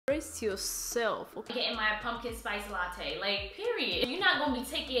brace yourself. Okay? Getting my pumpkin spice latte, like, period. You're not gonna be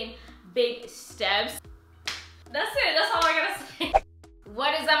taking big steps. That's it, that's all I gotta say.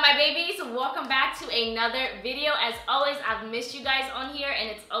 What is up, my babies? Welcome back to another video. As always, I've missed you guys on here, and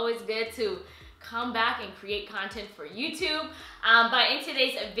it's always good to come back and create content for YouTube. But in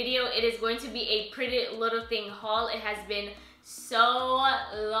today's video, it is going to be a Pretty Little Thing haul. It has been so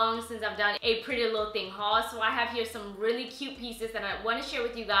long since I've done a Pretty Little Thing haul, so I have here some really cute pieces that I want to share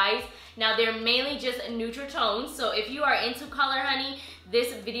with you guys. Now, they're mainly just neutral tones, so if you are into color, honey,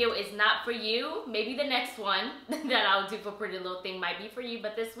 this video is not for you. Maybe the next one that I'll do for Pretty Little Thing might be for you,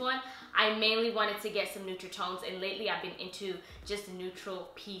 but this one, I mainly wanted to get some neutral tones, and lately I've been into just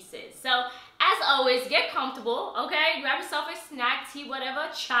neutral pieces. So, as always, get comfortable, okay? Grab yourself a snack, tea, whatever,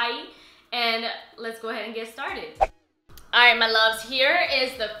 chai, and let's go ahead and get started. Alright, my loves, here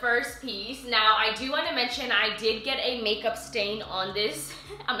is the first piece. Now, I do want to mention I did get a makeup stain on this.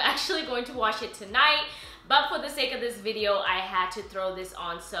 I'm actually going to wash it tonight, but for the sake of this video, I had to throw this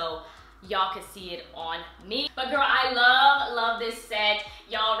on so y'all could see it on me. But girl, I love this set.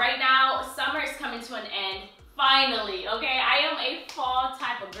 Y'all, right now, summer is coming to an end. Finally, okay? I am a fall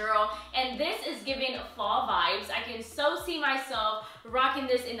type of girl, and this is giving fall vibes. I can so see myself rocking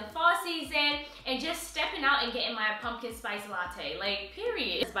this in the fall season and just stepping out and getting my pumpkin spice latte, like,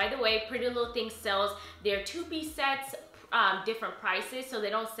 period. By the way, Pretty Little Thing sells their two-piece sets, different prices, so they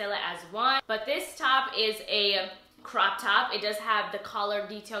don't sell it as one. But this top is a crop top. It does have the collar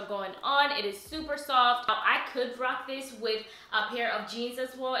detail going on. It is super soft. Now, I could rock this with a pair of jeans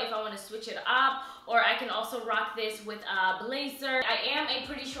as well if I want to switch it up, or I can also rock this with a blazer. I am a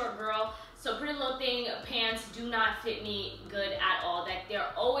pretty short girl, so Pretty Little Thing pants do not fit me good at all. Like,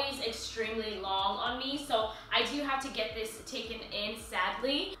 they're always extremely long on me, so I do have to get this taken in,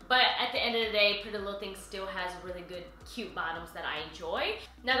 sadly. But at the end of the day, Pretty Little Thing still has really good, cute bottoms that I enjoy.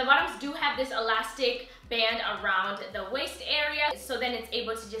 Now, the bottoms do have this elastic band around the waist area, so then it's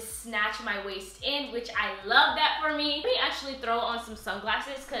able to just snatch my waist in, which I love that for me. Let me actually throw on some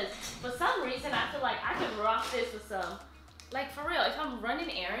sunglasses, because for some reason, I feel like I can rock this with some, like, for real, if I'm running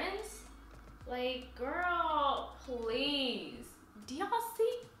errands, like, girl, please. Do y'all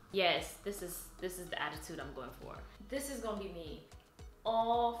see? Yes, this is the attitude I'm going for. This is gonna be me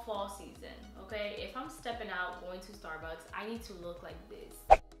all fall season, okay? If I'm stepping out, going to Starbucks, I need to look like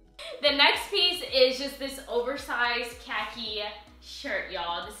this. The next piece is just this oversized khaki shirt,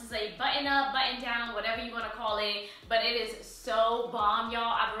 y'all. This is a button up, button down, whatever you want to call it, but it is so bomb,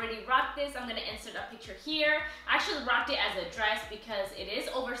 y'all. I've already rocked this. I'm gonna insert a picture here. I actually rocked it as a dress because it is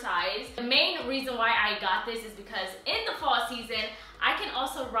oversized. The main reason why I got this is because in the fall season, I can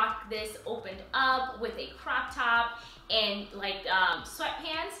also rock this opened up with a crop top and like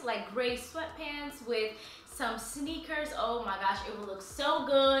sweatpants, like gray sweatpants with some sneakers. Oh my gosh, it will look so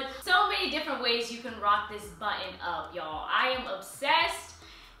good. So many different ways you can rock this button up, y'all. I am obsessed.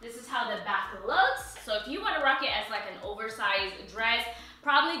 This is how the back looks. So if you want to rock it as like an oversized dress,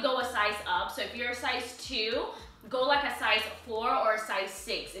 probably go a size up. So if you're a size 2, go like a size 4 or a size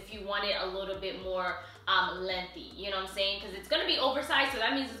 6 if you want it a little bit more lengthy, you know what I'm saying? Because it's going to be oversized, so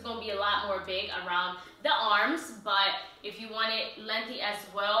that means it's going to be a lot more big around the arms. But if you want it lengthy as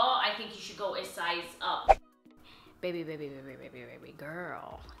well, I think you should go a size up. Baby,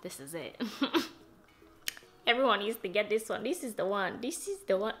 girl, this is it. Everyone needs to get this one. This is the one. This is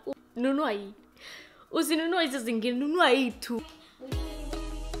the one. Nunuai. Usi nunuai is thinking nunuai too.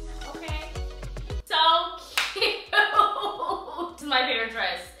 Okay. So cute. This is my favorite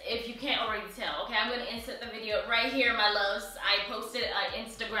dress, if you can't already tell. Okay, I'm gonna insert the video right here, my loves. I posted an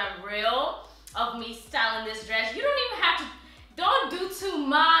Instagram reel of me styling this dress. You don't even have to. Don't do too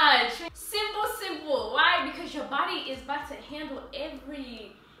much. Simple. Why? Because your body is about to handle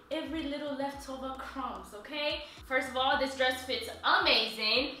every little leftover crumbs, okay? First of all, this dress fits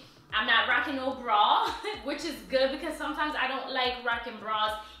amazing. I'm not rocking no bra, which is good because sometimes I don't like rocking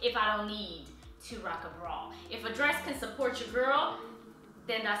bras if I don't need to rock a bra. If a dress can support your girl,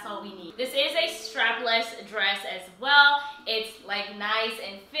 then that's all we need. This is a strapless dress as well. It's like nice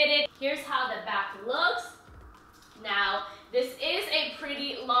and fitted. Here's how the back looks. Now, this is a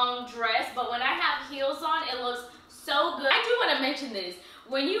pretty long dress, but when I have heels on, it looks so good. I do want to mention this.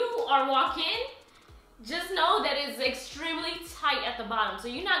 When you are walking, just know that it's extremely tight at the bottom, so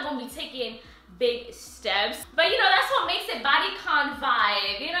you're not going to be taking big steps. But you know, that's what makes it bodycon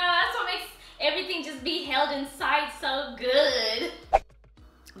vibe. You know, that's what makes everything just be held inside so good.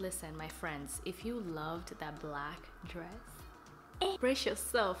 Listen, my friends, if you loved that black dress, brace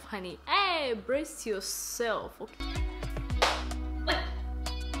yourself, honey. Hey, brace yourself, okay?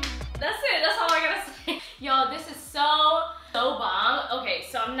 That's it. That's all I gotta say. Yo, this is so so bomb. Okay,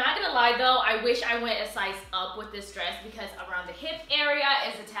 so I'm not gonna lie though, I wish I went a size up with this dress because around the hip area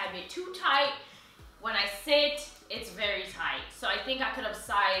is a tad bit too tight. When I sit, it's very tight. So I think I could have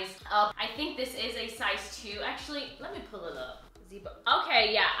sized up. I think this is a size 2. Actually, let me pull it up.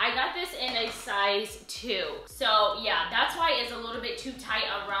 Okay, yeah, I got this in a size 2. So yeah, that's why it's a little bit too tight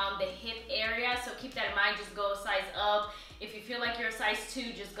around the hip area. So keep that in mind, just go a size up. If you feel like you're a size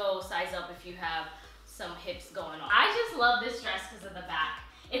 2, just go a size up if you have some hips going on. I just love this dress because of the back.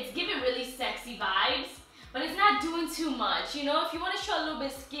 It's giving really sexy vibes, but it's not doing too much. You know, if you want to show a little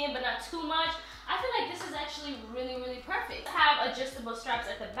bit of skin, but not too much, I feel like this is actually really, really perfect. Have adjustable straps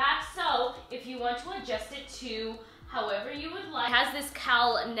at the back, so if you want to adjust it to however you would like. It has this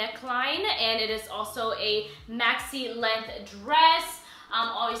cowl neckline, and it is also a maxi length dress,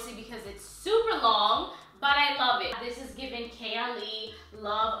 obviously because it's super long, but I love it. This is given Kayali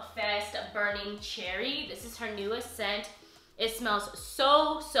Love Fest Burning Cherry. This is her newest scent. It smells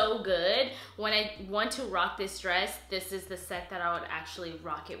so good. When I want to rock this dress, this is the scent that I would actually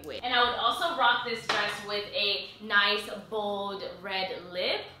rock it with. And I would also rock this dress with a nice bold red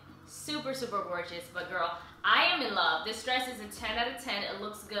lip. Super gorgeous. But girl, I am in love. This dress is a 10 out of 10. It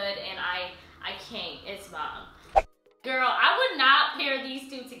looks good, and I can't. It's bomb. Girl, I would not pair these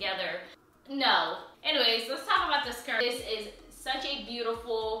two together. No. Anyways, let's talk about the skirt. This is such a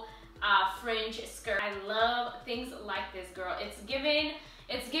beautiful fringe skirt. I love things like this, girl. It's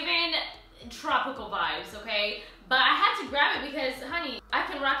given tropical vibes, okay? But I had to grab it because, honey, I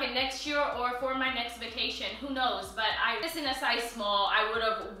can rock it next year or for my next vacation. Who knows? But this in a size small. I would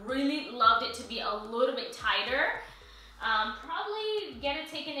have really loved it to be a little bit tighter. Probably get it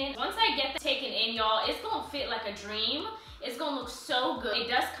taken in. Once I get it taken in, y'all, it's gonna fit like a dream. It's gonna look so good. It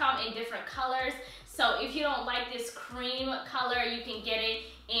does come in different colors. So if you don't like this cream color, you can get it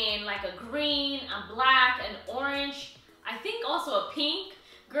in like a green, a black, an orange, I think also a pink.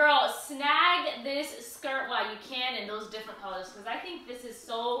 Girl, snag this skirt while you can in those different colors because I think this is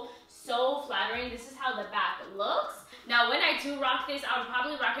so flattering. This is how the back looks. Now, when I do rock this, I would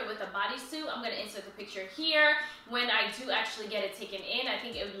probably rock it with a bodysuit. I'm going to insert the picture here. When I do actually get it taken in, I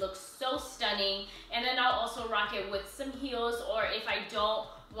think it would look so stunning. And then I'll also rock it with some heels, or if I don't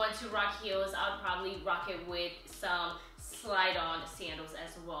want to rock heels, I would probably rock it with some slide-on sandals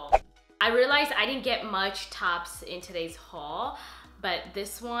as well. I realized I didn't get much tops in today's haul, but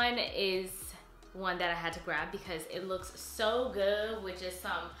this one is one that I had to grab because it looks so good with just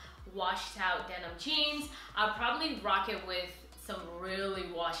some washed out denim jeans. I'll probably rock it with some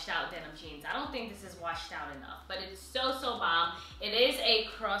really washed out denim jeans. I don't think this is washed out enough, but it's so bomb. It is a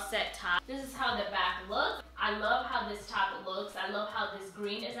cross set top. This is how the back looks. I love how this top looks. I love how this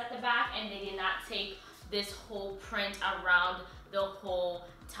green is at the back, and they did not take this whole print around the whole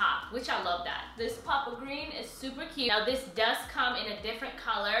top, which I love that. This pop of green is super cute. Now this does come in a different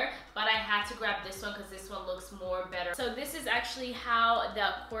color, but I had to grab this one because this one looks more better. So this is actually how the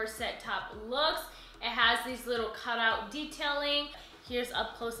corset top looks. It has these little cutout detailing. Here's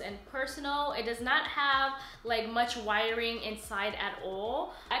up close and personal. It does not have like much wiring inside at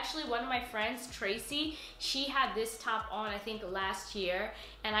all. Actually, one of my friends, Tracy, she had this top on I think last year,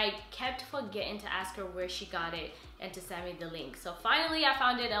 and I kept forgetting to ask her where she got it and to send me the link. So finally I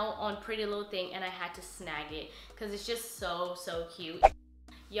found it on Prettylittlething, and I had to snag it because it's just so cute.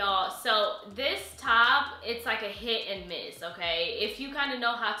 Y'all, so this top, it's like a hit and miss, okay? If you kind of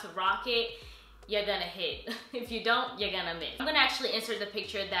know how to rock it, you're gonna hit. If you don't, you're gonna miss. I'm gonna actually insert the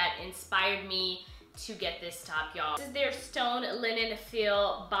picture that inspired me to get this top, y'all. This is their stone linen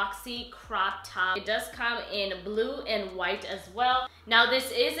feel boxy crop top. It does come in blue and white as well. Now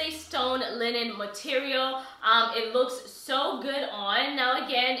this is a stone linen material. It looks so good on. Now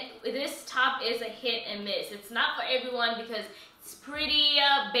again, this top is a hit and miss. It's not for everyone because it's pretty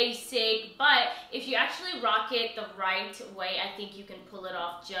basic, but if you actually rock it the right way, I think you can pull it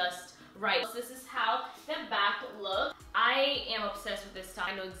off just right. So this is how the back looks. I am obsessed with this top.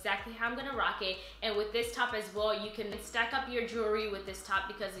 I know exactly how I'm gonna rock it, and with this top as well, you can stack up your jewelry with this top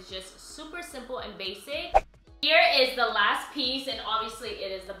because it's just super simple and basic. Here is the last piece, and obviously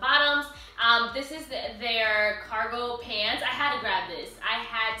it is the bottoms. This is their cargo pants. I had to grab this. I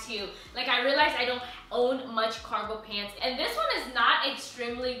had to. Like, I realized I don't own much cargo pants, and this one is not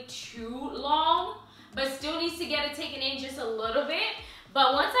extremely too long, but still needs to get it taken in just a little bit.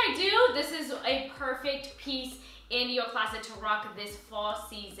 But once I do, this is a perfect piece in your closet to rock this fall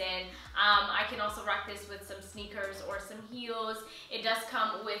season. I can also rock this with some sneakers or some heels. It does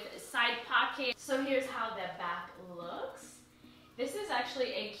come with side pockets. So here's how the back looks. This is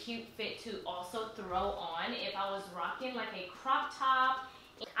actually a cute fit to also throw on if I was rocking like a crop top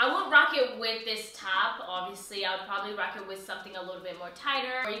I would rock it with this top. Obviously, I would probably rock it with something a little bit more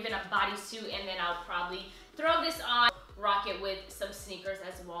tighter, or even a bodysuit, and then I would probably throw this on, rock it with some sneakers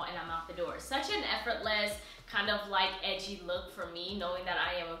as well, and I'm out the door. Such an effortless, kind of like edgy look for me, knowing that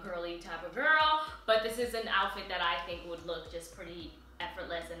I am a girly type of girl, but this is an outfit that I think would look just pretty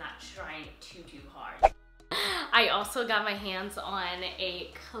effortless and not trying too hard. I also got my hands on a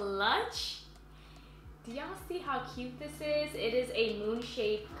clutch. Do y'all see how cute this is? It is a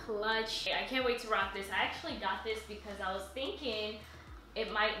moon-shaped clutch. I can't wait to rock this. I actually got this because I was thinking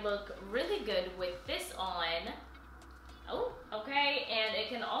it might look really good with this on. Oh, okay, and it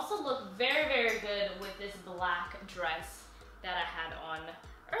can also look very good with this black dress that I had on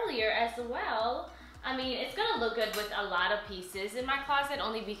earlier as well. I mean, it's gonna look good with a lot of pieces in my closet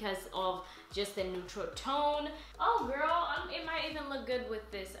only because of just the neutral tone. Oh girl, it might even look good with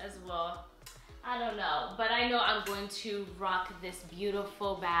this as well. I don't know, but I know I'm going to rock this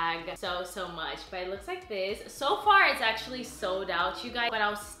beautiful bag so much. But it looks like this. So far, it's actually sold out, you guys, but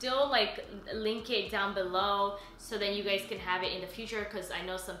I'll still like link it down below so then you guys can have it in the future, because I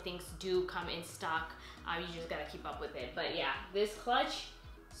know some things do come in stock. You just gotta keep up with it. But yeah, this clutch,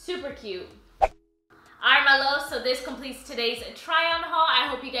 super cute. Alright my loves, so this completes today's try on haul. I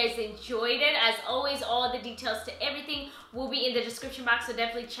hope you guys enjoyed it. As always, all the details to everything will be in the description box, so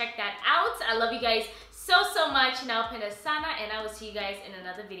definitely check that out. I love you guys so much. Now, Sana, and I will see you guys in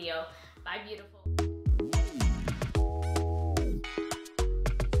another video. Bye, beautiful.